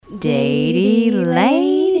Datey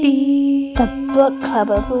Lady. The book club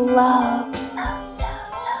of love.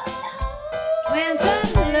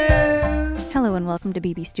 Hello and welcome to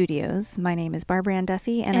BB Studios. My name is Barbara Ann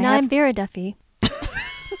Duffy. And I'm Vera Duffy.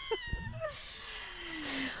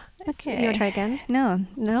 Okay. You want to try again? No.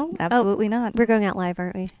 No? Absolutely not. We're going out live,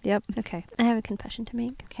 aren't we? Yep. Okay. I have a confession to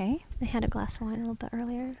make. Okay. I had a glass of wine a little bit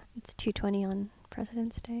earlier. It's 2:20 on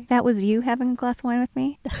President's Day. That was you having a glass of wine with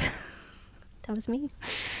me? That was me.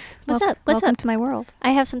 What's up? Welcome to my world.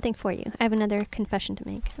 I have something for you. I have another confession to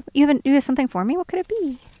make. You have something for me? What could it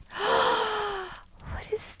be?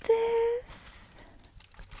 What is this?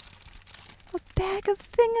 A bag of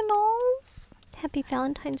fingernails? Happy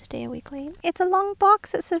Valentine's Day a week late. It's a long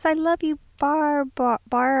box that says, I love you, Barbara.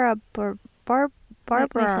 My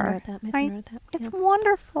son wrote that. It's Yeah.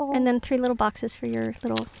 wonderful. And then 3 little boxes for your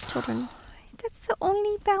little children. That's the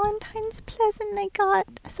only Valentine's present I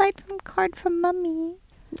got, aside from a card from Mummy.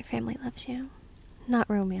 Your family loves you. Not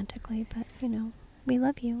romantically, but, we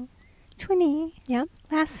love you. Twinny, Yeah?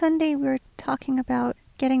 last Sunday we were talking about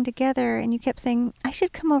getting together, and you kept saying, I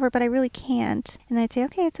should come over, but I really can't. And I'd say,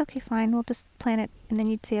 okay, it's okay, fine, we'll just plan it. And then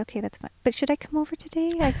you'd say, okay, that's fine. But should I come over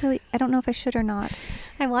today? I don't know if I should or not.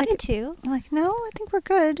 I wanted to. I'm like, no, I think we're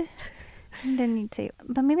good. And then you'd say,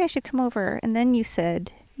 but maybe I should come over. And then you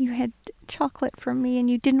said you had chocolate for me, and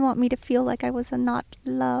you didn't want me to feel like I was a not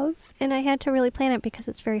love. And I had to really plan it because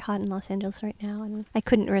it's very hot in Los Angeles right now, and I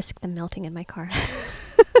couldn't risk them melting in my car.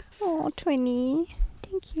 Oh, Twinny.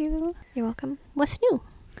 Thank you. You're welcome. What's new?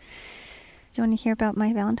 Do you want to hear about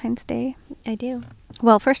my Valentine's Day? I do.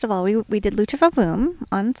 Well, first of all, we did Lucha Vavoom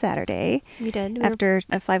on Saturday. We did. After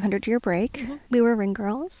a 500-year break. We were ring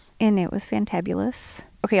girls. And it was fantabulous.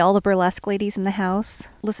 Okay, all the burlesque ladies in the house,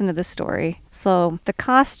 listen to this story. So the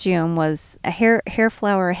costume was a hair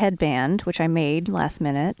flower headband, which I made last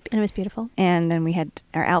minute. And it was beautiful. And then we had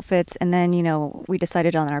our outfits. And then, we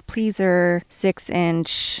decided on our pleaser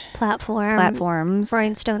 6-inch platforms.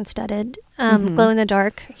 Rhinestone studded.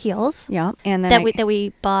 Glow-in-the-dark heels. Yeah. And then that we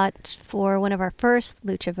bought for one of our first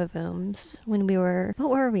Lucha Vavooms when we were... What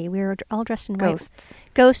were we? We were all dressed in ghosts.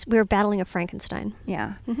 White. Ghosts. We were battling a Frankenstein.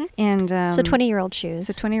 Yeah. Mm-hmm. And... so 20-year-old shoes.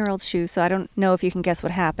 So 20-year-old shoes. So I don't know if you can guess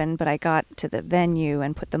what happened, but I got to the venue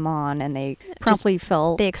and put them on, and they promptly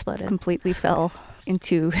fell... They exploded. Completely fell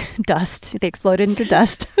into dust. They exploded into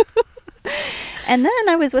dust. And then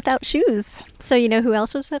I was without shoes. So you know who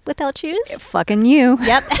else was without shoes? Fucking you.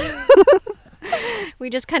 Yep.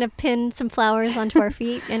 We just kind of pinned some flowers onto our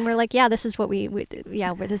feet, and we're like, yeah, this is what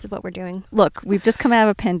this is what we're doing. Look, we've just come out of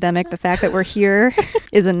a pandemic. The fact that we're here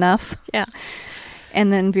is enough. Yeah.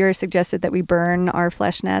 And then Vera suggested that we burn our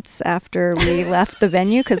flesh nets after we left the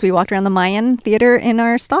venue because we walked around the Mayan Theater in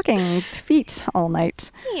our stockinged feet all night.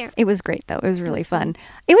 Yeah. It was great, though. It was really fun.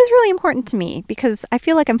 It was really important to me because I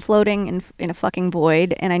feel like I'm floating in a fucking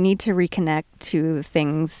void, and I need to reconnect to the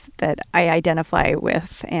things that I identify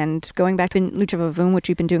with. And going back to Lucha Vavoom, which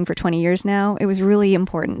we've been doing for 20 years now, it was really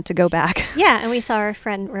important to go back. Yeah, and we saw our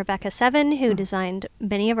friend Rebecca Seven, who designed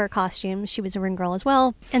many of our costumes. She was a ring girl as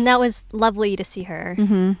well, and that was lovely to see her.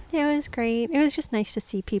 Mm-hmm. It was great. It was just nice to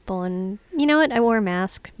see people, and you know what? I wore a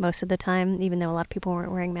mask most of the time, even though a lot of people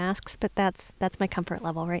weren't wearing masks, but that's my comfort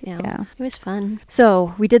level right now. Yeah. It was fun.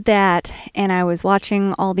 So we did that, and I was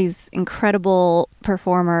watching all these incredible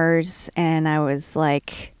performers, and I was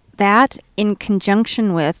like, that in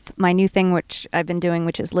conjunction with my new thing, which I've been doing,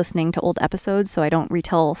 which is listening to old episodes so I don't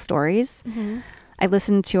retell stories. Mm-hmm. I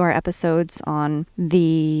listened to our episodes on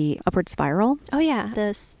the Upward Spiral. Oh, yeah.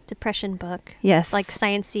 This depression book. Yes. Like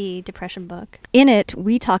science-y depression book. In it,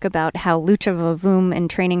 we talk about how Lucha Vavoom and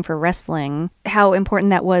training for wrestling, how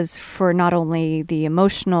important that was for not only the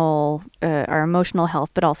our emotional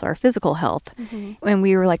health, but also our physical health. Mm-hmm. And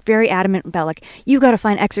we were like very adamant about like, you got to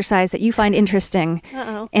find exercise that you find interesting.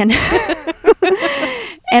 Uh-oh. And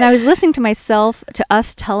and I was listening to myself, to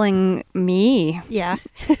us telling me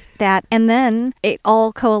that, and then it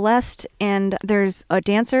all coalesced, and there's a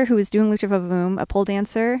dancer who was doing Lucha Vavoom, a pole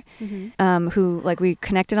dancer, who like we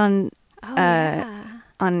connected on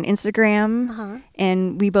on Instagram,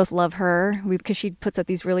 and we both love her because she puts up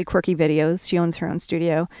these really quirky videos. She owns her own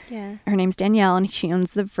studio. Yeah. Her name's Danielle, and she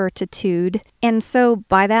owns the Vertitude. And so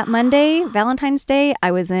by that Monday, Valentine's Day,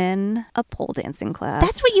 I was in a pole dancing class.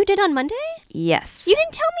 That's what you did on Monday? Yes. You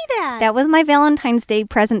didn't tell me that. That was my Valentine's Day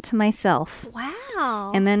present to myself.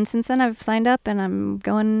 Wow. And then since then, I've signed up, and I'm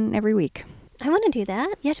going every week. I want to do that.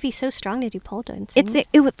 You have to be so strong to do pole dancing.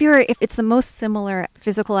 If it's the most similar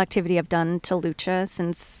physical activity I've done to lucha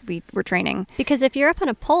since we were training. Because if you're up on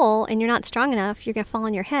a pole and you're not strong enough, you're going to fall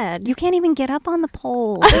on your head. You can't even get up on the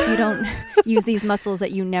pole if you don't use these muscles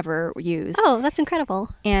that you never use. Oh, that's incredible.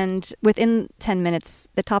 And within 10 minutes,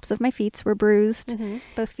 the tops of my feet were bruised. Mm-hmm.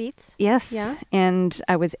 Both feet? Yes. Yeah. And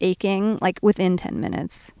I was aching like within 10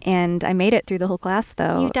 minutes. And I made it through the whole class,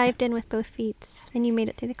 though. You dived in with both feet and you made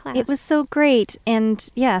it through the class. It was so great.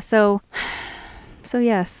 And yeah, so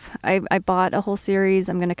yes, I bought a whole series.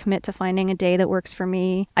 I'm going to commit to finding a day that works for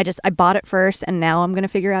me. I bought it first, and now I'm going to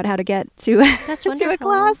figure out how to get to, That's to a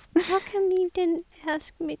class. How come you didn't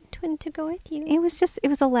ask me Twin to go with you? It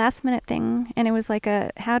was a last minute thing, and it was like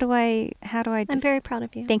how do I I'm very proud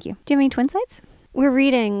of you. Thank you. Do you have any twin sites? We're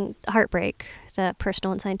reading Heartbreak, the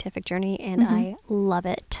personal and scientific journey, and I love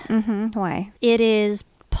it. Mm-hmm. Why? It is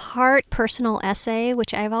part personal essay,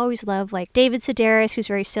 which I've always loved, like David Sedaris, who's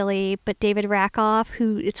very silly, but David Rakoff,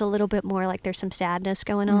 who it's a little bit more like there's some sadness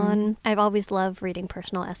going on. I've always loved reading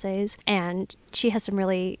personal essays, and she has some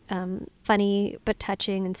really funny but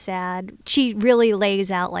touching and sad. She really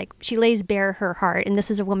lays out, like, she lays bare her heart, and this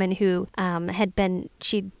is a woman who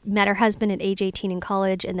she'd met her husband at age 18 in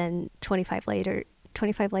college, and then 25 later.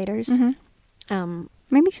 Mm-hmm.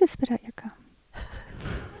 Maybe you should spit out your gum.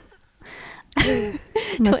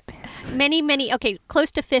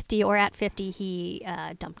 Close to 50 or at 50, he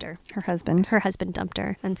dumped her. Her husband dumped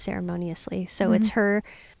her unceremoniously. So it's her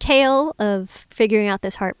tale of figuring out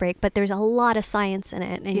this heartbreak, but there's a lot of science in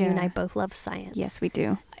it, and you and I both love science. Yes, we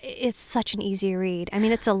do. It's such an easy read. I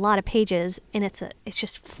mean, it's a lot of pages, and it's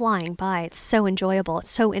just flying by. It's so enjoyable. It's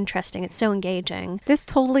so interesting. It's so engaging. This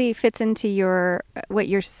totally fits into what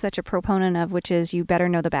you're such a proponent of, which is you better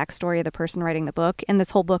know the backstory of the person writing the book. And this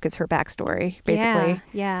whole book is her backstory, basically.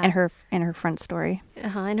 Yeah. And her front story.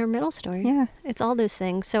 And her middle story. Yeah. It's all those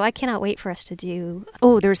things. So I cannot wait for us to do.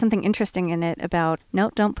 Oh, there was something interesting in it about, no,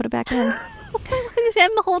 don't put it back in.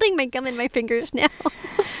 I'm holding my gum in my fingers now.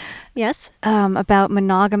 Yes. About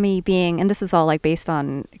monogamy being, and this is all like based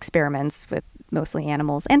on experiments with mostly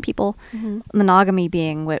animals and people. Mm-hmm. Monogamy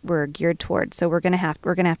being what we're geared towards. So we're gonna have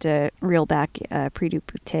to reel back Prix du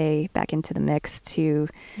Poutet back into the mix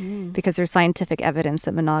because there's scientific evidence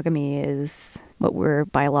that monogamy is what we're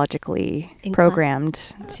biologically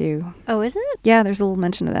programmed to. Oh, is it? Yeah, there's a little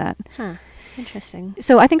mention of that. Huh. Interesting.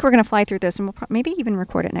 So I think we're going to fly through this, and we'll maybe even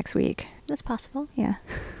record it next week. That's possible. Yeah.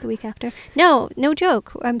 The week after. No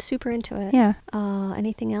joke. I'm super into it. Yeah.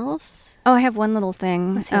 Anything else? Oh, I have one little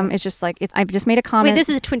thing. It's just like, I've just made a comment. Wait, this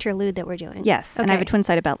is a twinterlude that we're doing. Yes. Okay. And I have a twin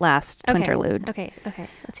site about last twinterlude. Okay.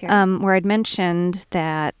 Let's hear it. Where I'd mentioned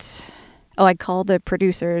that... I called the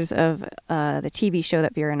producers of the TV show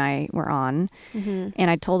that Vera and I were on, and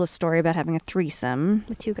I told a story about having a threesome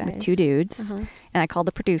with two guys, with two dudes, and I called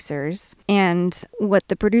the producers. And what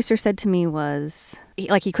the producer said to me was,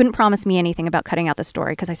 he couldn't promise me anything about cutting out the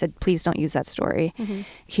story because I said, please don't use that story. Mm-hmm.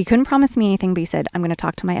 He couldn't promise me anything, but he said, I'm going to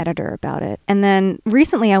talk to my editor about it. And then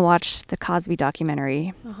recently I watched the Cosby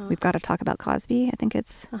documentary. We've got to talk about Cosby. I think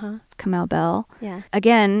it's Kamau Bell. Yeah.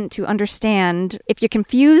 Again, to understand, if you're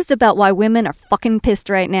confused about why women are fucking pissed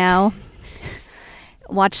right now,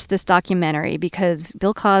 watch this documentary, because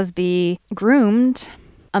Bill Cosby groomed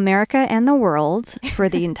America and the world for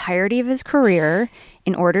the entirety of his career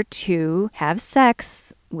in order to have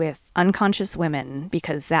sex with unconscious women,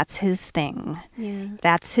 because that's his thing. Yeah.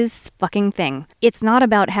 That's his fucking thing. It's not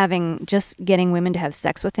about just getting women to have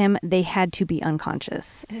sex with him. They had to be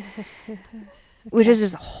unconscious. Which is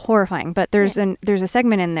just horrifying. But there's a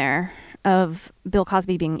segment in there of Bill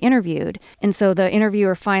Cosby being interviewed. And so the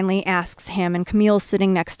interviewer finally asks him, and Camille's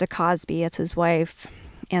sitting next to Cosby, it's his wife,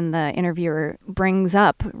 and the interviewer brings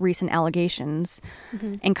up recent allegations.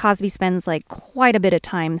 Mm-hmm. And Cosby spends like quite a bit of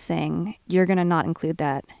time saying, you're going to not include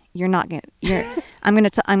that. You're not going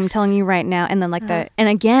to, I'm telling you right now. And then and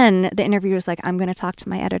again, the interviewer's like, I'm going to talk to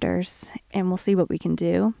my editors and we'll see what we can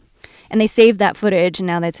do. And they saved that footage, and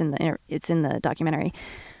now that's it's in the documentary.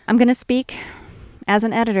 I'm going to speak as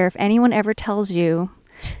an editor. If anyone ever tells you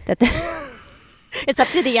that it's up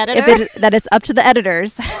to the editor, that it's up to the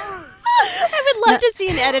editors, I would love to see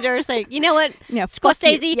an editor say, you know what,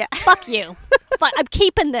 Scorsese, fuck you. I'm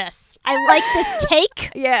keeping this. I like this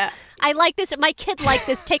take. Yeah, I like this. My kid liked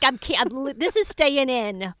this take. This is staying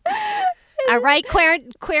in. All right,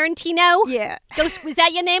 Quarantino? Yeah. Was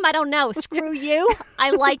that your name? I don't know. Screw you. I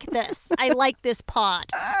like this. I like this pot.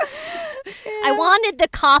 I wanted the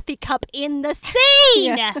coffee cup in the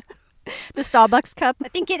scene. Yeah. The Starbucks cup. I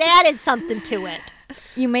think it added something to it.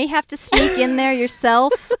 You may have to sneak in there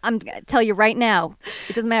yourself. I'm tell you right now.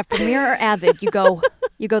 It doesn't matter Premiere or Avid. You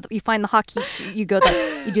find the hotkey. You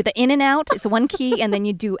do the in and out. It's one key, and then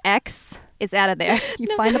you do X. It's out of there.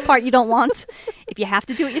 You find the part you don't want. If you have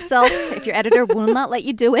to do it yourself, if your editor will not let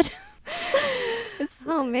you do it.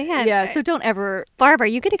 Oh, man. Yeah, so don't ever... Barb, are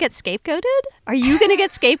you going to get scapegoated? Are you going to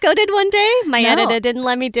get scapegoated one day? My editor didn't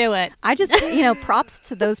let me do it. I just, props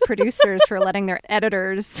to those producers for letting their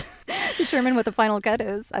editors determine what the final cut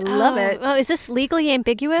is. I love it. Oh, is this legally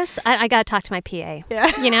ambiguous? I got to talk to my PA.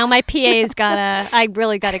 Yeah. My PA's got to... I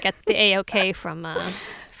really got to get the A-OK from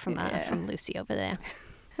Lucy over there.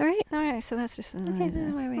 All right. So that's just...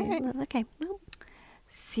 Okay. Well,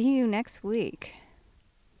 see you next week.